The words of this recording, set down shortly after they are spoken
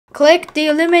Click the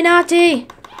Illuminati.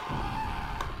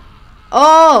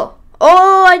 Oh,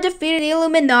 I defeated the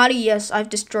Illuminati. Yes, I've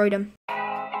destroyed him.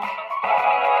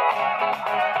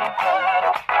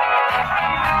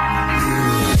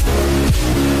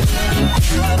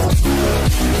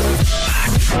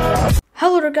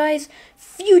 Hello there guys,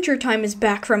 FutureTime is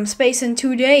back from space, and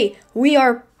today we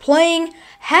are playing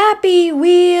Happy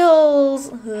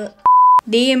Wheels,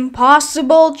 the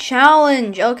impossible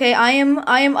challenge. Okay, I am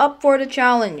up for the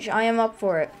challenge. I am up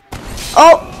for it.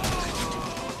 Oh,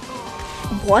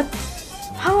 what?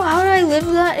 How did I live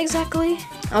that exactly?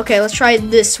 Okay, let's try it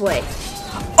this way.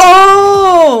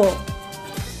 Oh!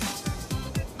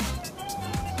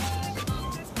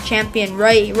 Champion,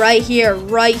 right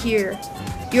here.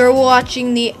 You're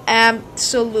watching the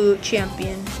absolute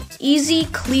champion. Easy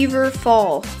cleaver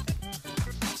fall.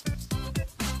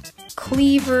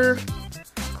 Cleaver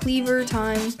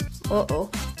time. Uh-oh.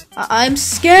 I'm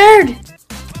scared!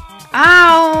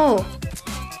 Ow!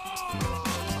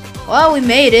 Well, we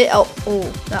made it. Oh,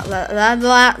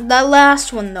 that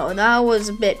last one though, that was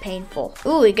a bit painful.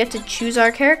 Ooh, we get to choose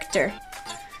our character.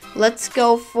 Let's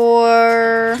go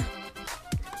for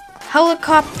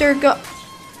helicopter go.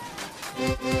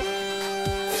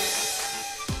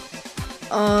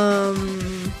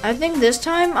 I think this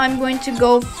time I'm going to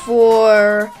go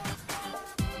for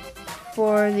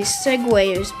the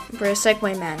segways, for a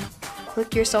segway man.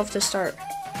 Click yourself to start.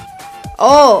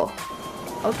 Oh,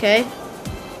 okay.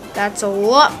 That's a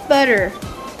lot better.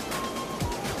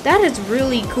 That is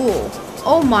really cool.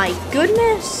 Oh my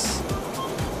goodness.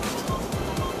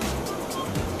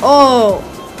 Oh.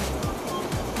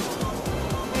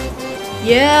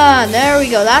 Yeah, there we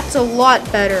go. That's a lot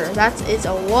better. It's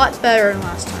a lot better than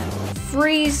last time.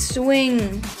 Freeze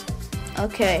swing.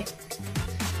 Okay.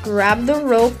 Grab the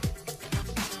rope.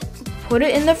 Put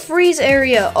it in the freeze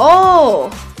area.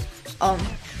 Oh!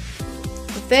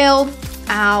 Failed.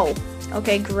 Ow.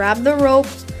 Okay, grab the rope.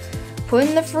 Put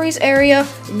in the freeze area.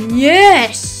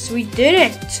 Yes! We did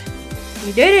it.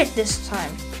 We did it this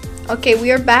time. Okay,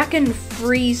 we are back in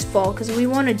freeze fall because we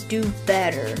want to do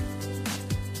better.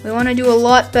 We want to do a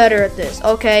lot better at this.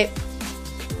 Okay.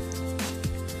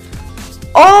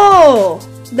 Oh!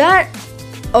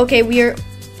 Okay,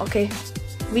 okay.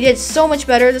 We did so much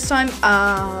better this time.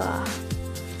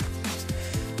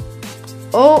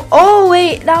 Oh,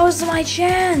 wait. That was my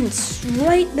chance.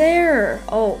 Right there.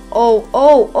 Oh,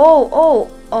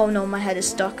 no, my head is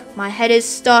stuck. My head is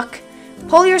stuck.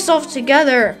 Pull yourself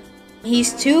together.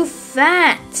 He's too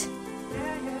fat.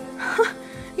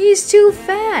 He's too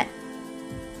fat.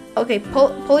 Okay,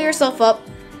 pull yourself up.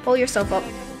 Pull yourself up.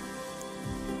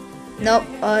 Nope.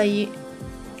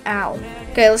 Ow.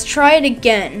 Okay, let's try it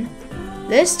again.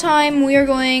 This time we are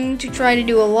going to try to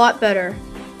do a lot better.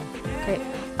 Okay.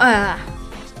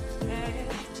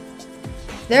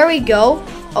 There we go.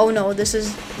 Oh no, this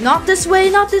is not this way.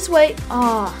 Not this way.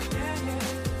 Ah.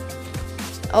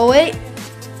 Oh wait.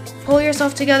 Pull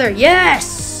yourself together.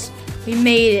 Yes. We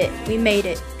made it. We made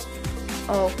it.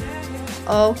 Oh.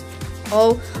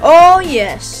 Oh,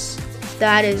 yes.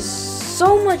 That is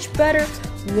so much better.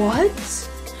 What?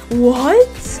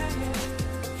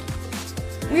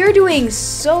 We are doing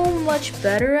so much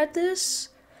better at this.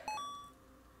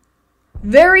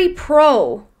 Very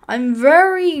pro. I'm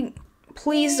very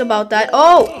pleased about that.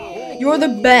 Oh, you're the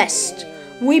best.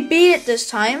 We beat it this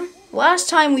time. Last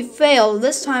time we failed.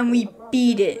 This time we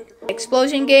beat it.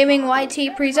 Explosion Gaming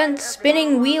YT presents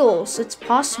spinning wheels. It's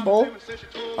possible.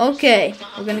 Okay,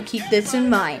 we're gonna keep this in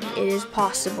mind. It is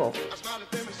possible.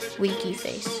 Winky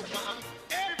face.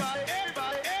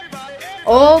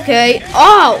 Okay.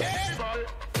 Oh!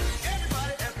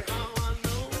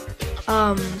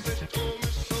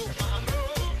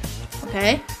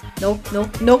 Okay. No.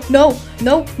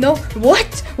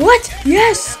 What?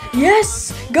 Yes!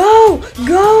 Go!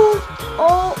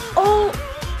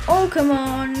 Oh, come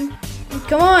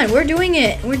on. We're doing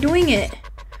it.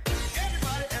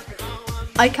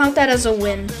 I count that as a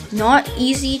win. Not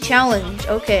easy challenge.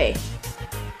 Okay.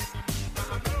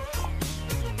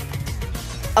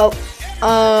 Oh,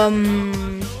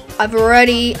 I've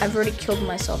already killed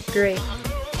myself. Great.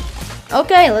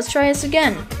 Okay, let's try this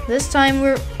again. This time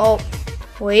oh,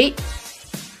 wait.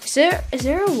 Is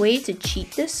there a way to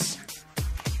cheat this?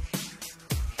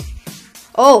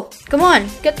 Oh, come on,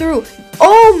 get through.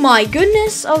 Oh my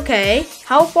goodness. Okay,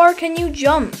 how far can you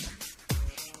jump?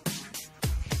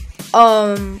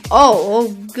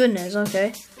 Oh goodness.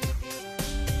 Okay.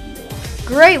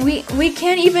 Great. We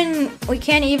can't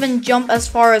even jump as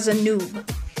far as a noob.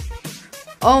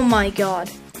 Oh my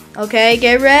god. Okay,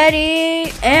 get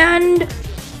ready and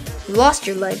you lost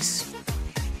your legs.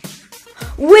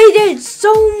 We did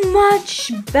so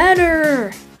much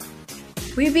better.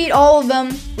 We beat all of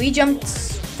them. We jumped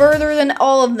further than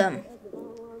all of them.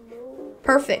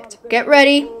 Perfect. Get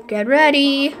ready. Get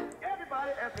ready.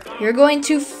 You're going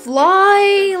to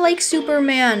fly like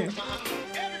Superman.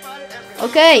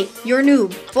 Okay, you're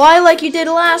noob. Fly like you did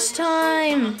last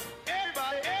time.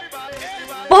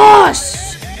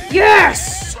 Boss!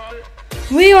 Yes!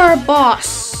 We are a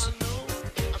boss.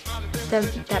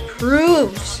 That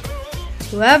proves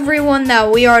to everyone that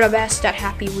we are the best at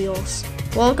Happy Wheels.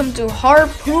 Welcome to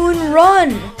Harpoon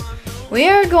Run. We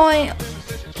are going...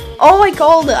 Oh, I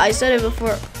called it. I said it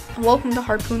before. Welcome to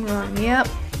Harpoon Run. Yep.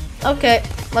 Okay,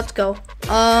 let's go.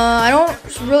 I don't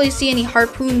really see any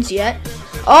harpoons yet.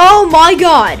 Oh my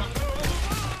god.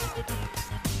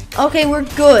 Okay, we're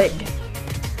good.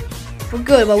 We're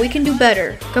good, but we can do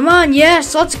better. Come on,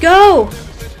 yes, let's go.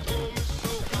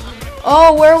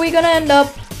 Oh, where are we gonna end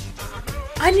up?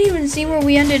 I didn't even see where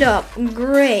we ended up.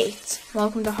 Great.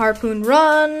 Welcome to Harpoon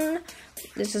Run.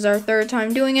 This is our third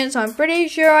time doing it, so I'm pretty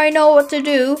sure I know what to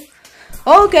do.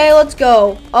 Okay, let's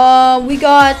go. We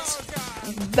got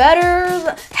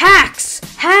better hacks,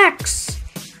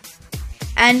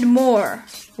 and more.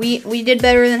 We did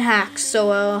better than hacks,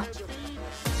 so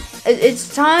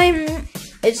it's time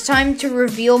to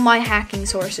reveal my hacking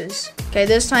sources. Okay,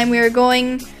 this time we are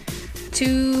going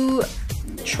to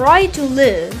try to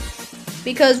live,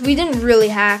 because we didn't really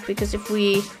hack, because if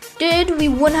we did, we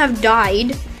wouldn't have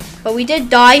died. But we did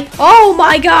die. Oh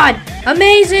my god!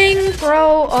 Amazing,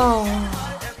 bro. Oh.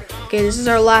 Okay, this is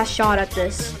our last shot at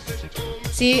this.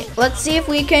 See, let's see if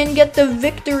we can get the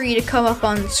victory to come up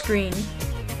on the screen.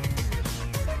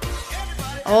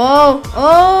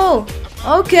 Oh,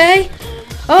 okay.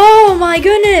 Oh my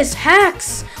goodness,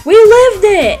 hacks. We lived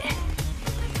it.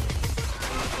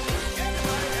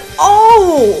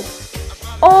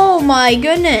 Oh my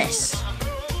goodness.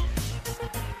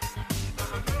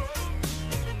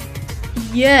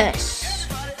 Yes,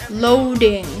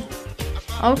 loading.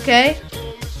 Okay,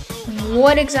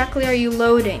 what exactly are you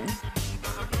loading?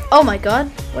 Oh my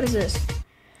god, what is this?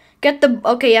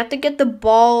 Okay, you have to get the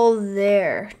ball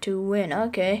there to win.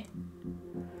 Okay,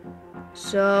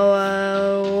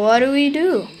 so what do we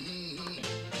do?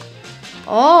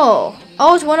 Oh,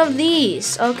 it's one of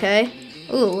these. Okay.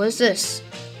 Ooh, what's this?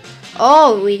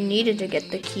 Oh, we needed to get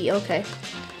the key. Okay,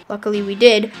 luckily we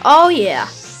did. Oh yeah.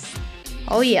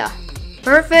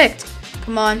 Perfect.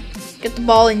 Come on, get the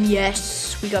ball in.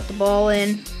 Yes, we got the ball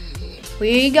in.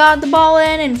 We got the ball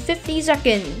in 50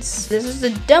 seconds. This is the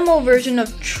demo version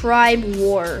of Tribe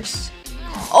Wars.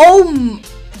 Oh.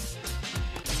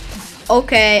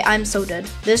 Okay, I'm so dead.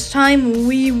 This time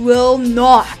we will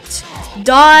not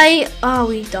die. Oh,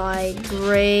 we died.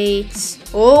 Great.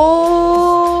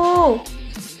 Oh.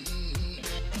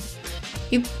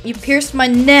 You pierced my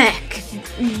neck.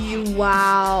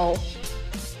 Wow.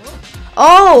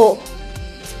 Oh!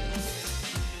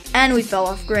 And we fell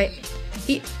off. Great.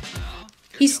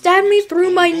 He stabbed me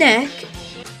through my neck,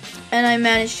 and I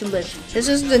managed to live. This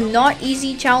is the not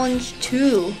easy challenge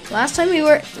 2. Last time we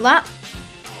were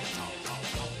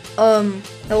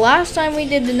the last time we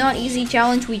did the not easy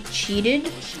challenge, we cheated.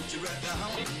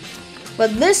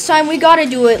 But this time we gotta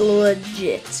do it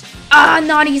legit.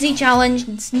 Not easy challenge.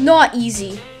 It's not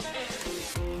easy.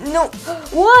 No,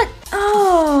 what?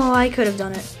 Oh, I could have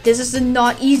done it. This is the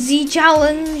not easy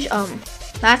challenge.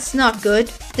 That's not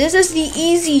good. This is the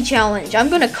easy challenge. I'm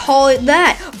gonna call it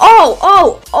that. Oh.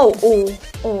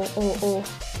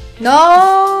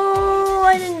 No,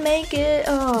 I didn't make it.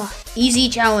 Oh, easy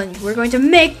challenge. We're going to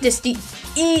make this the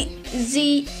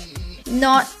easy,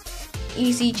 not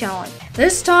easy challenge.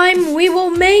 This time we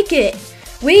will make it.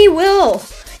 We will.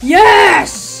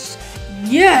 Yes.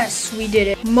 Yes, we did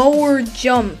it. Mower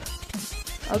jump.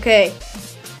 Okay.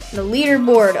 The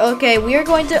leaderboard. Okay, we are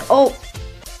going to... Oh.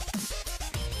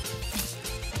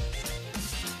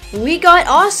 We got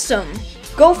awesome.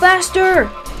 Go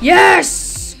faster.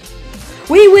 Yes.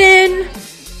 We win.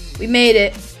 We made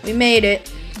it. We made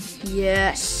it.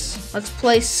 Yes. Let's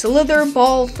play Slither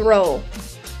Ball Throw.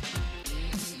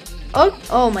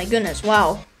 Oh my goodness.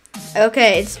 Wow.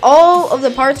 Okay, it's all of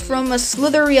the parts from a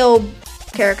Slitherio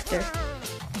character.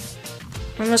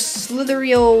 From a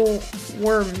Slitherio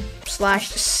worm slash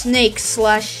snake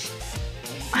slash...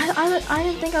 I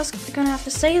didn't think I was gonna have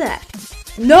to say that.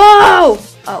 No!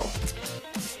 Oh.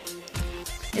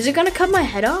 Is it gonna cut my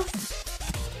head off?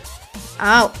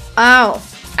 Ow. Ow.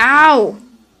 Ow.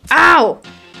 Ow.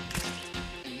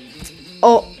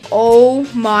 Oh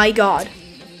my god.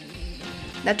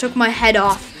 That took my head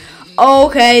off.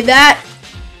 Okay, that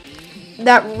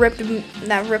that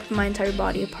ripped my entire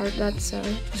body apart. That's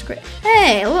great.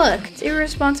 Hey, look, it's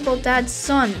irresponsible dad's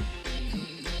son.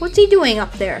 What's he doing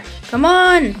up there? Come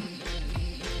on.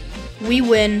 We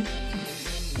win.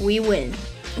 We win.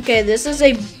 Okay, this is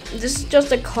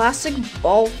just a classic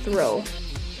ball throw.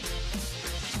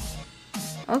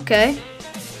 Okay.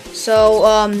 So,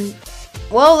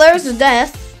 well, there's the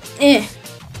death.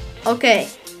 Okay.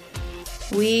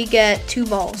 We get 2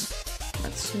 balls.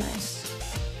 That's nice.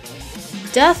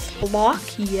 Death block,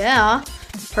 yeah.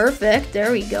 Perfect,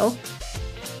 there we go.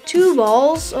 2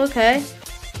 balls, okay.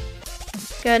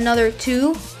 Got another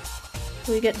 2.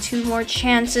 We get 2 more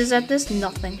chances at this.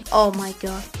 Nothing. Oh my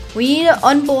god. We need to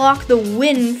unblock the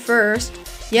win first.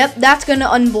 Yep, that's gonna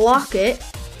unblock it.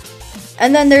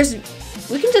 And then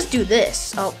we can just do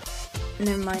this. Oh,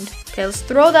 never mind. Okay, let's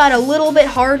throw that a little bit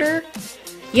harder.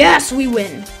 Yes, we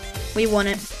win. We won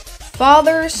it.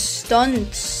 Father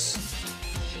stunts.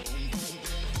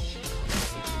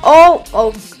 Oh,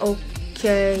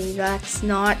 okay, that's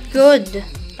not good.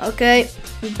 Okay,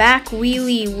 back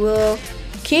wheelie will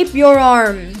keep your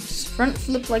arms. Front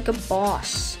flip like a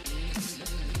boss.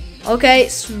 Okay,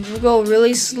 so we'll go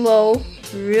really slow.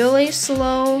 Really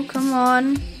slow. Come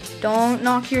on. Don't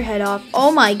knock your head off.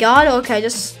 Oh my god, okay,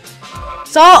 just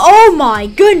saw. Oh my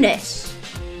goodness.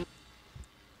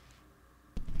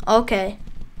 Okay.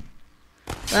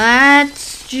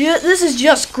 This is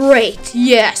just great.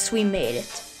 Yes, we made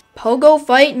it. Pogo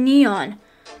fight neon.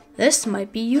 This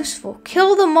might be useful.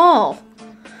 Kill them all.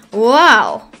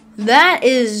 Wow, that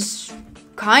is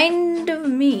kind of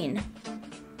mean.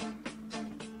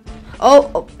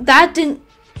 Oh, that didn't.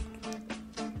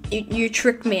 You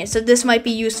tricked me. I said this might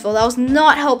be useful. That was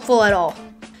not helpful at all.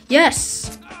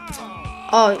 Yes.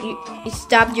 Oh, you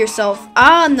stabbed yourself.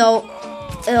 Ah, no.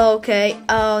 Okay.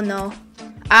 Oh, no.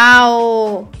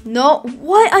 Ow. No.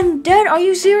 What? I'm dead. Are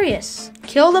you serious?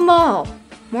 Kill them all.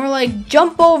 More like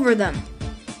jump over them.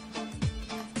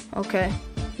 Okay.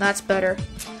 That's better.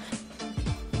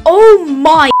 Oh,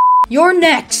 my. You're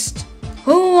next.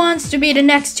 Who wants to be the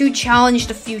next to challenge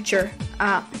the future?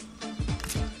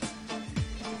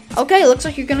 Okay, looks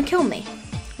like you're gonna kill me.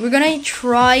 We're gonna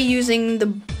try using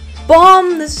the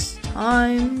bomb this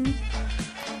time.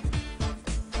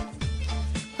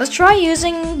 Let's try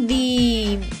using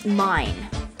the mine.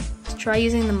 Let's try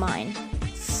using the mine.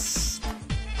 Let's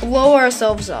blow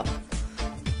ourselves up.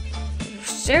 Are you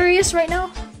serious right now?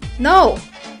 No!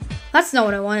 That's not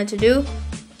what I wanted to do.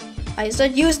 I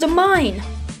said use the mine.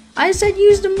 I said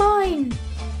use the mine.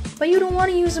 But you don't want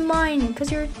to use the mine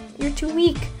because you're too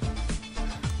weak.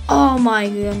 Oh my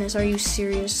goodness, are you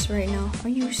serious right now? Are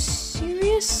you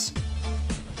serious?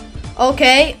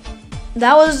 Okay,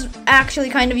 that was actually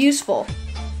kind of useful.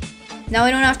 Now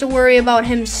we don't have to worry about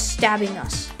him stabbing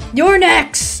us. You're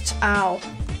next! Ow.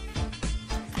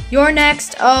 You're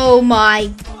next. Oh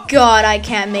my god, I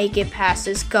can't make it past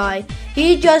this guy.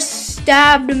 He just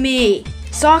stabbed me.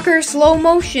 Soccer slow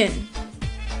motion.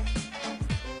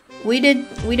 We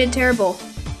did terrible.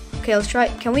 Okay, let's try.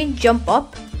 Can we jump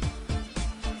up?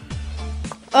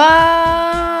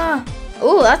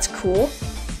 Oh, that's cool.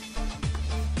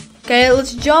 Okay,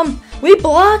 let's jump. We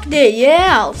blocked it.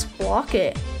 Yeah, let's block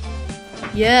it.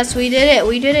 Yes, we did it.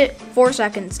 We did it. 4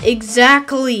 seconds.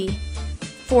 Exactly.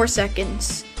 4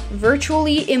 seconds.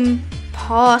 Virtually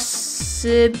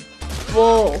impossible.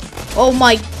 Oh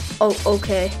my. Oh,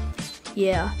 okay.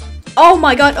 Yeah. Oh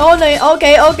my god. Oh no.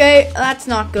 Okay. That's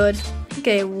not good.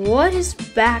 Okay, what is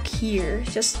back here?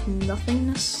 Just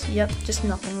nothingness? Yep, just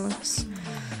nothingness.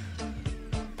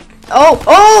 Oh!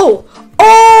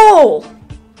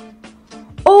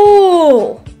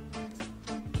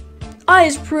 I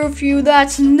just proved to you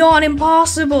that's not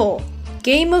impossible.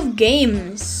 Game of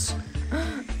games.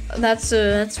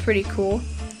 That's pretty cool.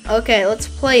 Okay, let's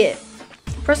play it.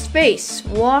 Press space.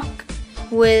 Walk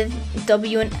with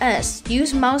W and S.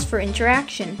 Use mouse for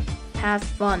interaction. Have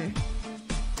fun.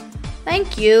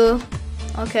 Thank you.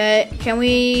 Okay, can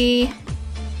we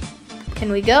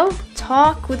go?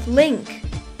 Talk with Link.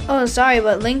 Oh, sorry,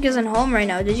 but Link isn't home right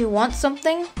now. Did you want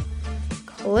something?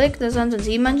 Click the sentence.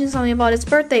 He mentioned something about his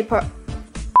birthday party.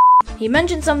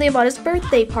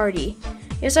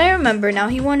 Yes, I remember now.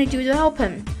 He wanted you to help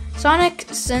him. Sonic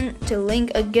sent to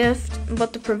Link a gift,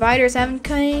 but the providers haven't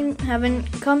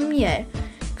come yet.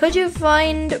 Could you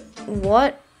find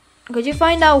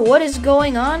out what is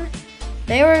going on?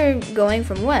 They were going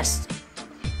from west.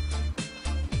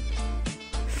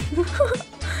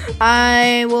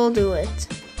 I will do it.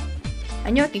 I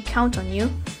knew I could count on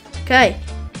you. Okay,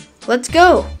 let's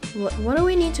go. What do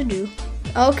we need to do?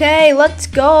 Okay, let's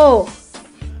go.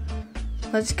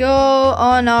 Let's go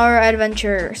on our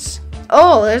adventures.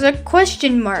 Oh, there's a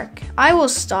question mark. I will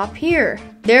stop here.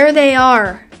 There they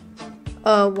are.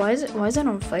 Why is it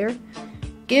on fire?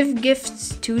 Give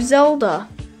gifts to Zelda.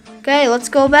 Okay, let's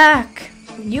go back.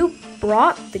 You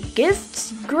brought the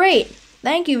gifts? Great.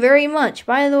 Thank you very much.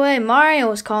 By the way, Mario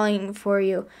was calling for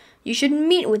you. You should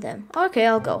meet with him. Okay,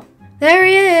 I'll go. There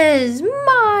he is,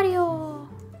 Mario.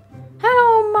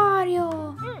 Hello,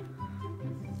 Mario.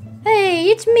 Hey,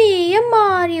 it's me,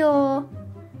 Mario.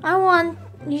 I want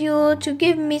you to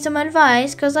give me some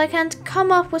advice because I can't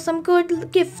come up with some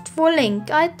good gift for Link.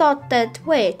 I thought that,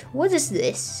 wait, what is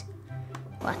this?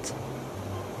 What?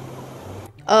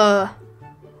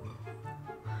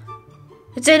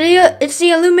 It's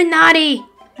the Illuminati.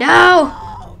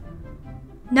 No.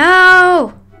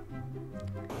 No.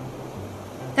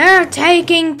 They're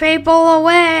taking people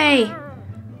away.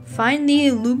 Find the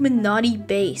Illuminati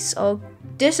base. Oh,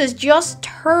 this is just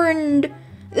turned.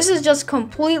 This is just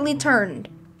completely turned.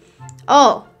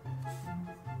 Oh.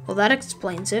 Well, that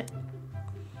explains it.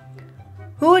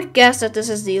 Who would guess that this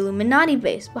is the Illuminati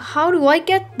base? But how do I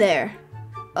get there?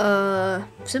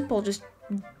 Simple. Just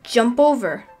jump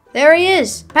over. There he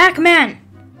is. Pac-Man.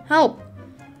 Help.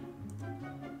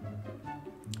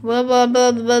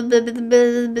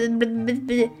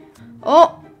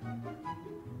 Oh.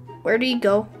 Where did he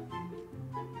go?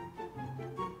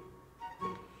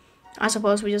 I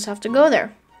suppose we just have to go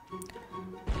there.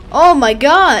 Oh my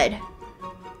god.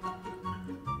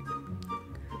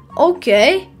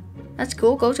 Okay. That's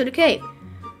cool. Go to the cave.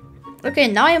 Okay,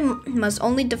 now I must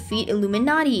only defeat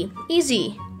Illuminati.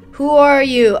 Easy. Who are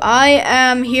you? I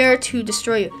am here to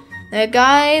destroy you. The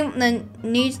guy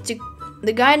needs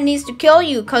to kill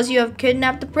you because you have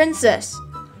kidnapped the princess.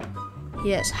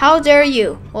 Yes. How dare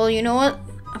you? Well, you know what?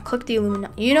 I'll click the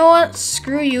Illuminati. You know what?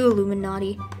 Screw you,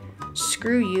 Illuminati.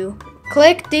 Screw you.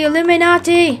 Click the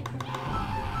Illuminati.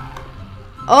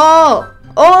 Oh,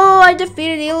 I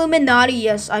defeated the Illuminati.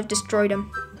 Yes, I've destroyed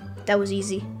him. That was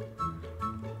easy.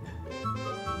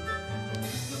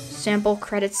 Sample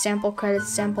credits, sample credits,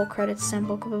 sample credits,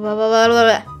 sample. Blah, blah, blah, blah,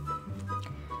 blah.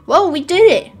 Well, we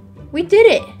did it. We did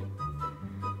it.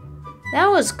 That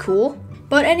was cool.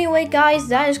 But anyway, guys,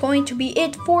 that is going to be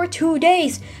it for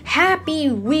today's Happy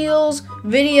Wheels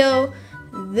video.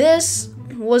 This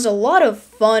was a lot of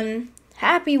fun.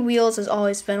 Happy Wheels has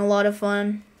always been a lot of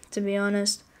fun, to be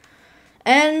honest.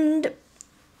 And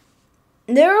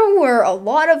there were a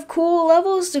lot of cool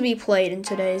levels to be played in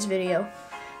today's video.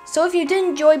 So if you did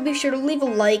enjoy, be sure to leave a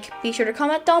like, be sure to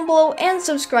comment down below, and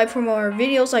subscribe for more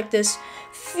videos like this.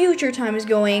 FutureTime is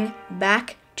going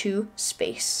back to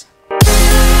space.